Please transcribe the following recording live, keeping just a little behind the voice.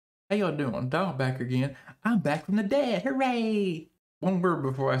How y'all doing? Dial back again. I'm back from the dead. Hooray! One word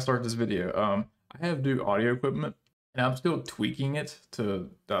before I start this video. I have new audio equipment and I'm still tweaking it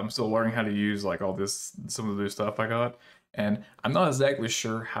I'm still learning how to use like some of the new stuff I got. And I'm not exactly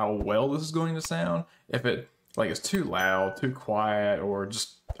sure how well this is going to sound. If it it's too loud, too quiet, or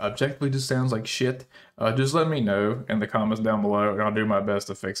just objectively just sounds like shit, just let me know in the comments down below and I'll do my best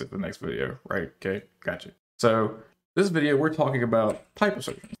to fix it for the next video, right? Okay, gotcha. So this video, we're talking about type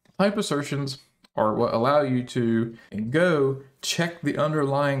assertions. Type assertions are what allow you to, in Go, check the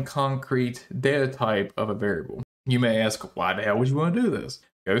underlying concrete data type of a variable. You may ask, why the hell would you want to do this?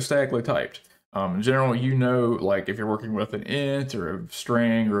 Go statically typed. In general, you know, like if you're working with an int or a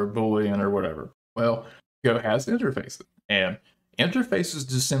string or a boolean or whatever. Well, Go has interfaces, and interfaces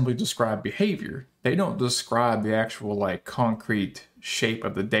just simply describe behavior. They don't describe the actual like concrete shape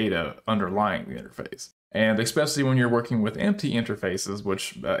of the data underlying the interface. And especially when you're working with empty interfaces,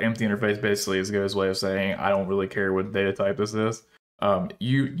 which empty interface basically is Go's way of saying, I don't really care what data type this is.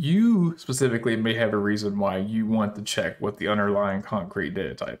 You specifically may have a reason why you want to check what the underlying concrete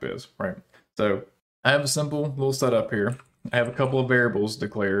data type is, right? So I have a simple little setup here. I have a couple of variables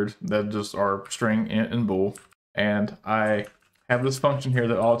declared that just are string, int, and bool. And I have this function here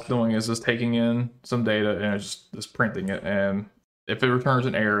that all it's doing is just taking in some data and it's just printing it. And if it returns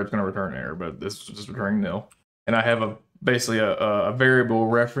an error, it's going to return an error, but this is just returning nil. And I have basically a variable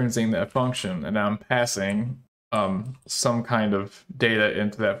referencing that function, and I'm passing some kind of data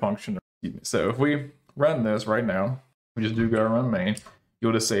into that function. So if we run this right now, we just do go run main,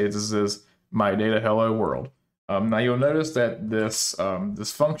 you'll just say this is my data hello world. Now you'll notice that this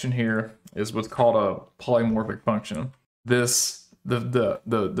function here is what's called a polymorphic function.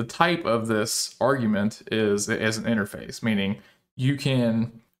 The type of this argument is as an interface, meaning you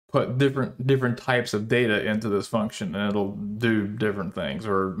can put different types of data into this function and it'll do different things,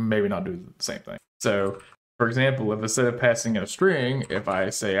 or maybe not do the same thing. So for example, if instead of passing in a string, if I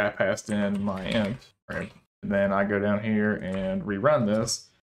say I passed in my int, right, and then I go down here and rerun this,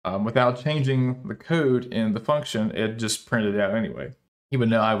 without changing the code in the function, it just printed out anyway, even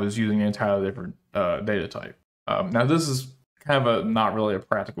though I was using an entirely different data type. Now this is kind of not really a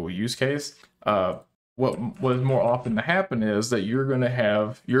practical use case. What is more often to happen is that you're going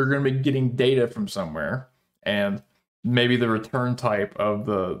to be getting data from somewhere, and maybe the return type of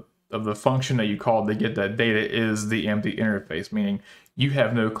the function that you called to get that data is the empty interface, meaning you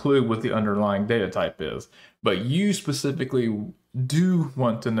have no clue what the underlying data type is, but you specifically do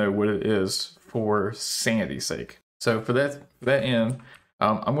want to know what it is for sanity's sake. So for that end,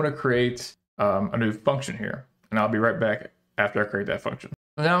 I'm going to create a new function here, and I'll be right back after I create that function.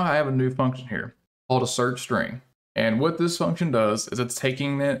 So now I have a new function here called assert string, and what this function does is it's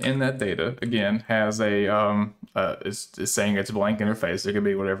taking in that data. Again, has a it's saying it's a blank interface. It could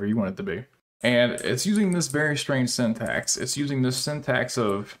be whatever you want it to be, and it's using this very strange syntax. It's using this syntax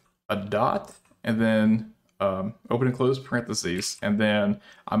of a dot and then open and close parentheses, and then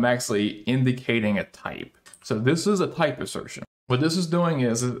I'm actually indicating a type. So this is a type assertion. What this is doing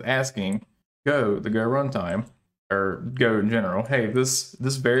is asking Go, the Go runtime, or Go in general, hey, this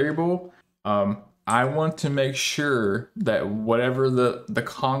variable, I want to make sure that whatever the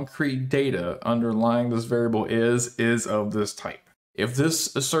concrete data underlying this variable is of this type. If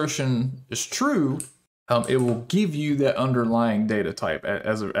this assertion is true, it will give you that underlying data type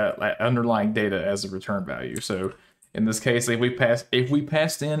as underlying data as a return value. So in this case, if we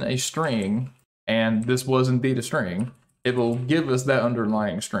passed in a string and this was indeed a string, it will give us that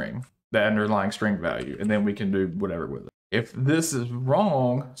underlying string value, and then we can do whatever with it. If this is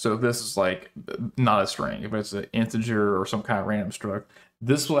wrong, so if this is like not a string, if it's an integer or some kind of random struct,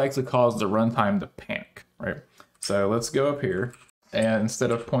 this will actually cause the runtime to panic, right? So let's go up here, and instead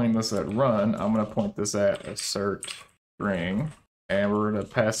of pointing this at run, I'm going to point this at assert string, and we're going to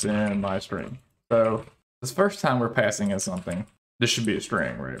pass in my string. So this first time we're passing in something, this should be a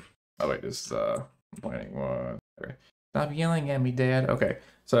string, right? Oh wait, this is pointing one. Okay. Stop yelling at me, Dad. Okay,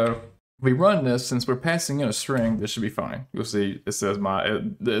 so if we run this, since we're passing in a string, this should be fine. You'll see it says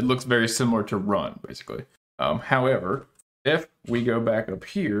it looks very similar to run, basically. However, if we go back up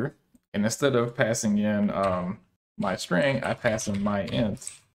here, and instead of passing in my string, I pass in my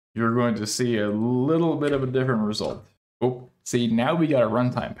int, you're going to see a little bit of a different result. Oh, see, now we got a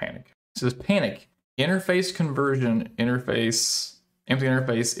runtime panic. It says panic, interface conversion, empty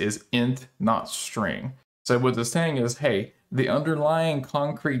interface is int, not string. So what it's saying is, hey, the underlying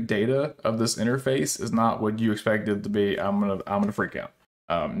concrete data of this interface is not what you expected it to be. I'm gonna freak out.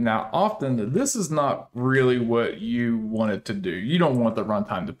 Now, often this is not really what you want it to do. You don't want the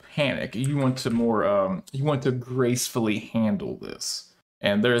runtime to panic. You want to gracefully handle this.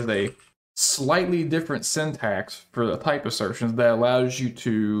 And there's a slightly different syntax for the type assertions that allows you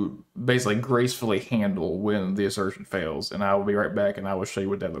to basically gracefully handle when the assertion fails. And I will be right back and I will show you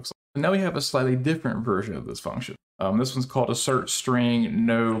what that looks like. And now we have a slightly different version of this function. This one's called assert string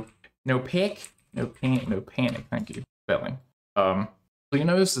no panic. Thank you. Spelling. So you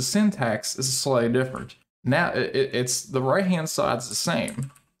notice the syntax is slightly different. Now it's the right hand side's the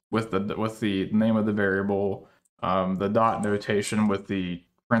same with the name of the variable, the dot notation with the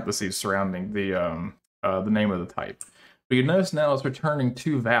parentheses surrounding the name of the type. But you notice now it's returning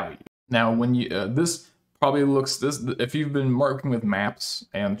two values. Now when you this probably looks if you've been working with maps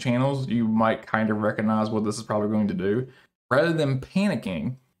and channels, you might kind of recognize what this is probably going to do. Rather than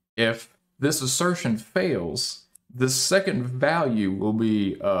panicking, if this assertion fails, the second value will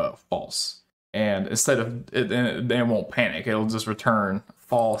be false. And instead of it won't panic, it'll just return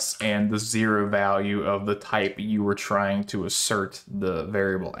false and the 0 value of the type you were trying to assert the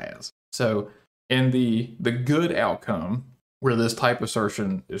variable as. So in the good outcome, where this type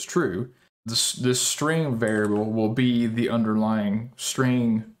assertion is true, this string variable will be the underlying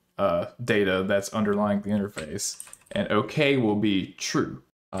string data that's underlying the interface, and OK will be true.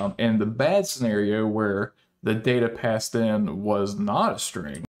 In the bad scenario where the data passed in was not a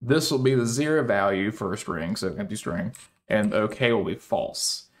string, this will be the 0 value for a string, so empty string, and OK will be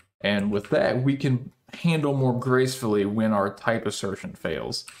false. And with that, we can handle more gracefully when our type assertion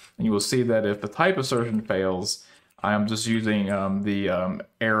fails. And you will see that if the type assertion fails, I'm just using the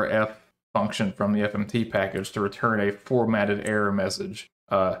error function from the FMT package to return a formatted error message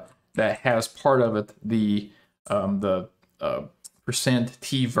that has part of it the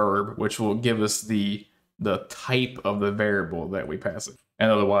 %t verb, which will give us the type of the variable that we pass it.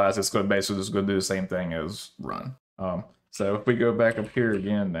 And otherwise, it's going to basically just going to do the same thing as run. So if we go back up here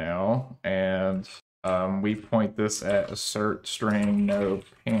again now, and we point this at assert string no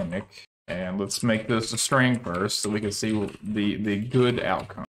panic, and let's make this a string first so we can see the good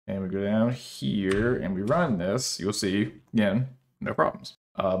outcome. And we go down here and we run this, you'll see, again, no problems.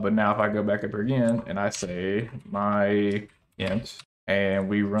 But now if I go back up here again and I say my int, and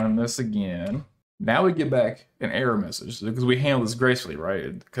we run this again, now we get back an error message because we handle this gracefully,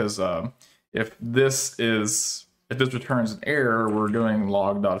 right? Because if this returns an error, we're doing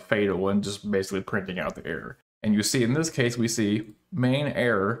log.fatal and just basically printing out the error. And you see in this case, we see main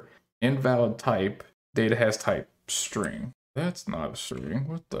error, invalid type, data has type string. That's not a string.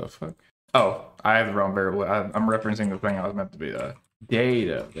 What the fuck? Oh, I have the wrong variable. I'm referencing the thing I was meant to be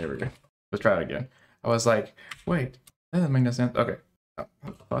data. There we go. Let's try it again. I was like, wait, that doesn't make no sense. Okay.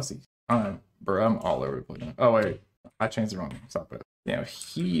 Fussy. Bro, I'm all over the place now. Oh, wait. I changed the wrong thing. Stop it. Now,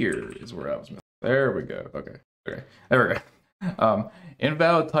 here is where I was missing. There we go. Okay. There we go.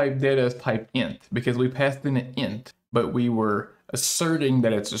 Invalid type data is type int because we passed in an int, but we were asserting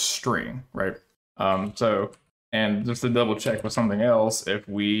that it's a string, right? And just to double check with something else, if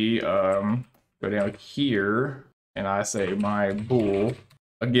we go down here and I say my bool,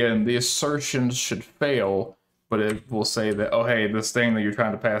 again, the assertion should fail, but it will say that, oh, hey, this thing that you're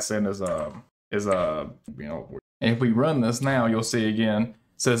trying to pass in is and if we run this now, you'll see again, it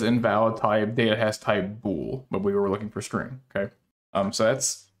says invalid type, data has type bool, but we were looking for string, okay? So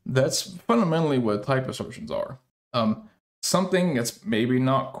that's fundamentally what type assertions are. Something that's maybe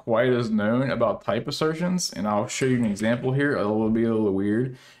not quite as known about type assertions, and I'll show you an example here, it'll be a little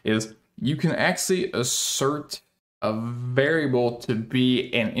weird, is you can actually assert a variable to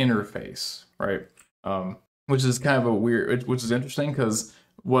be an interface, right? Which is kind of a weird, which is interesting because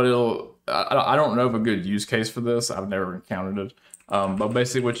I don't know of a good use case for this. I've never encountered it. But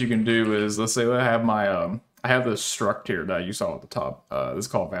basically what you can do is, let's say I have my, I have this struct here that you saw at the top. This is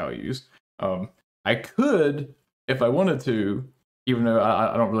called values. I could, if I wanted to, even though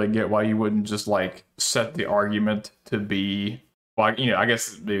I don't really get why you wouldn't just like set the argument to be, like, I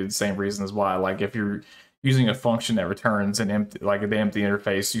guess the same reason as why, like if you're using a function that returns an empty, like the empty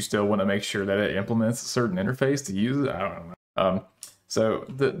interface, you still want to make sure that it implements a certain interface to use it. I don't know. So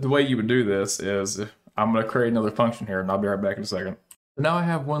the way you would do this is, I'm going to create another function here, and I'll be right back in a second. So now I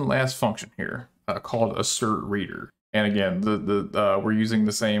have one last function here called assert reader. And again, we're using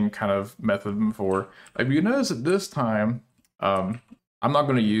the same kind of method before. If you notice at this time, I'm not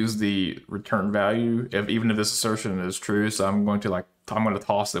going to use the return value even if this assertion is true. So I'm going to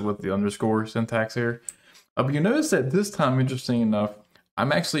toss it with the underscore syntax here. But you notice that this time, interesting enough,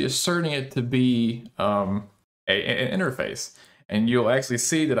 I'm actually asserting it to be an interface. And you'll actually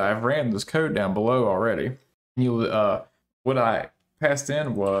see that I've ran this code down below already. What I passed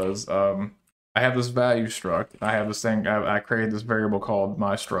in was, I have this value struct. I have this thing, I created this variable called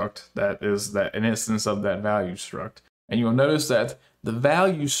my struct that is an instance of that value struct. And you'll notice that the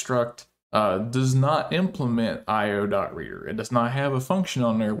value struct does not implement io.reader. It does not have a function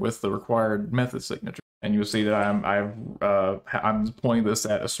on there with the required method signature. And you'll see that I'm pointing this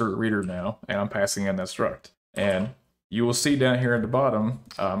at assert reader now, and I'm passing in that struct. And you will see down here at the bottom,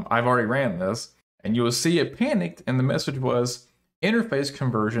 I've already ran this, and you will see it panicked, and the message was interface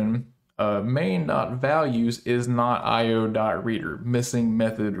conversion main.values is not io.reader, missing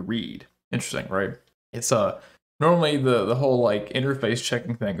method read. Interesting, right? It's normally the whole like interface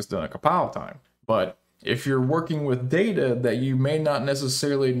checking thing is done at compile time, but if you're working with data that you may not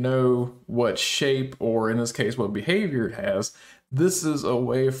necessarily know what shape, or in this case what behavior it has, this is a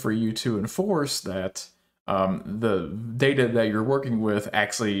way for you to enforce that the data that you're working with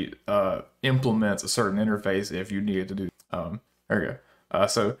actually implements a certain interface if you need it to do. There we go.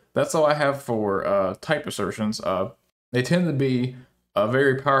 So that's all I have for type assertions. They tend to be a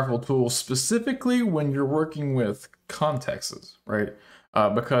very powerful tool, specifically when you're working with contexts, right?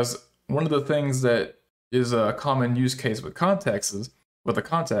 Because one of the things that is a common use case with contexts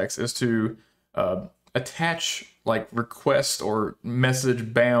is to attach like request or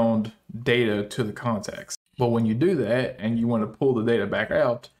message bound data to the context. But when you do that and you want to pull the data back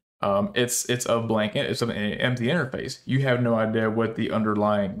out, it's a blank, it's an empty interface. You have no idea what the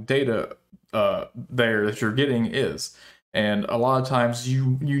underlying data there that you're getting is. And a lot of times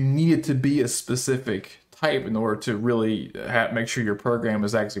you need it to be a specific type in order to really make sure your program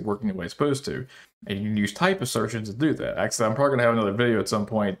is actually working the way it's supposed to. And you can use type assertions to do that. Actually, I'm probably gonna have another video at some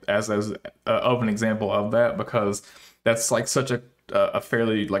point as of an example of that, because that's like such a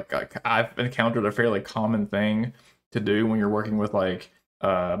fairly I've encountered a fairly common thing to do when you're working with like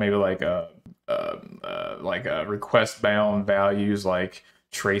maybe like request bound values like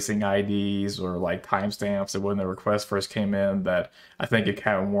tracing IDs or like timestamps of when the request first came in, that I think it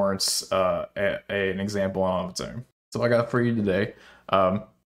kind of warrants an example on its own. So I got for you today.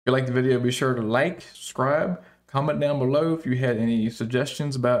 If you like the video, be sure to like, subscribe, comment down below if you had any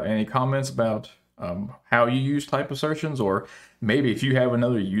suggestions about any comments about how you use type assertions, or maybe if you have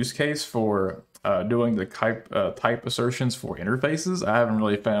another use case for doing the type assertions for interfaces. I haven't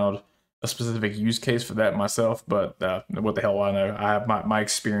really found a specific use case for that myself, but what the hell I know. I have my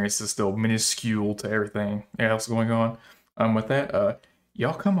experience is still minuscule to everything else going on. With that,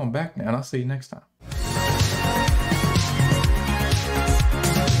 y'all come on back now, and I'll see you next time.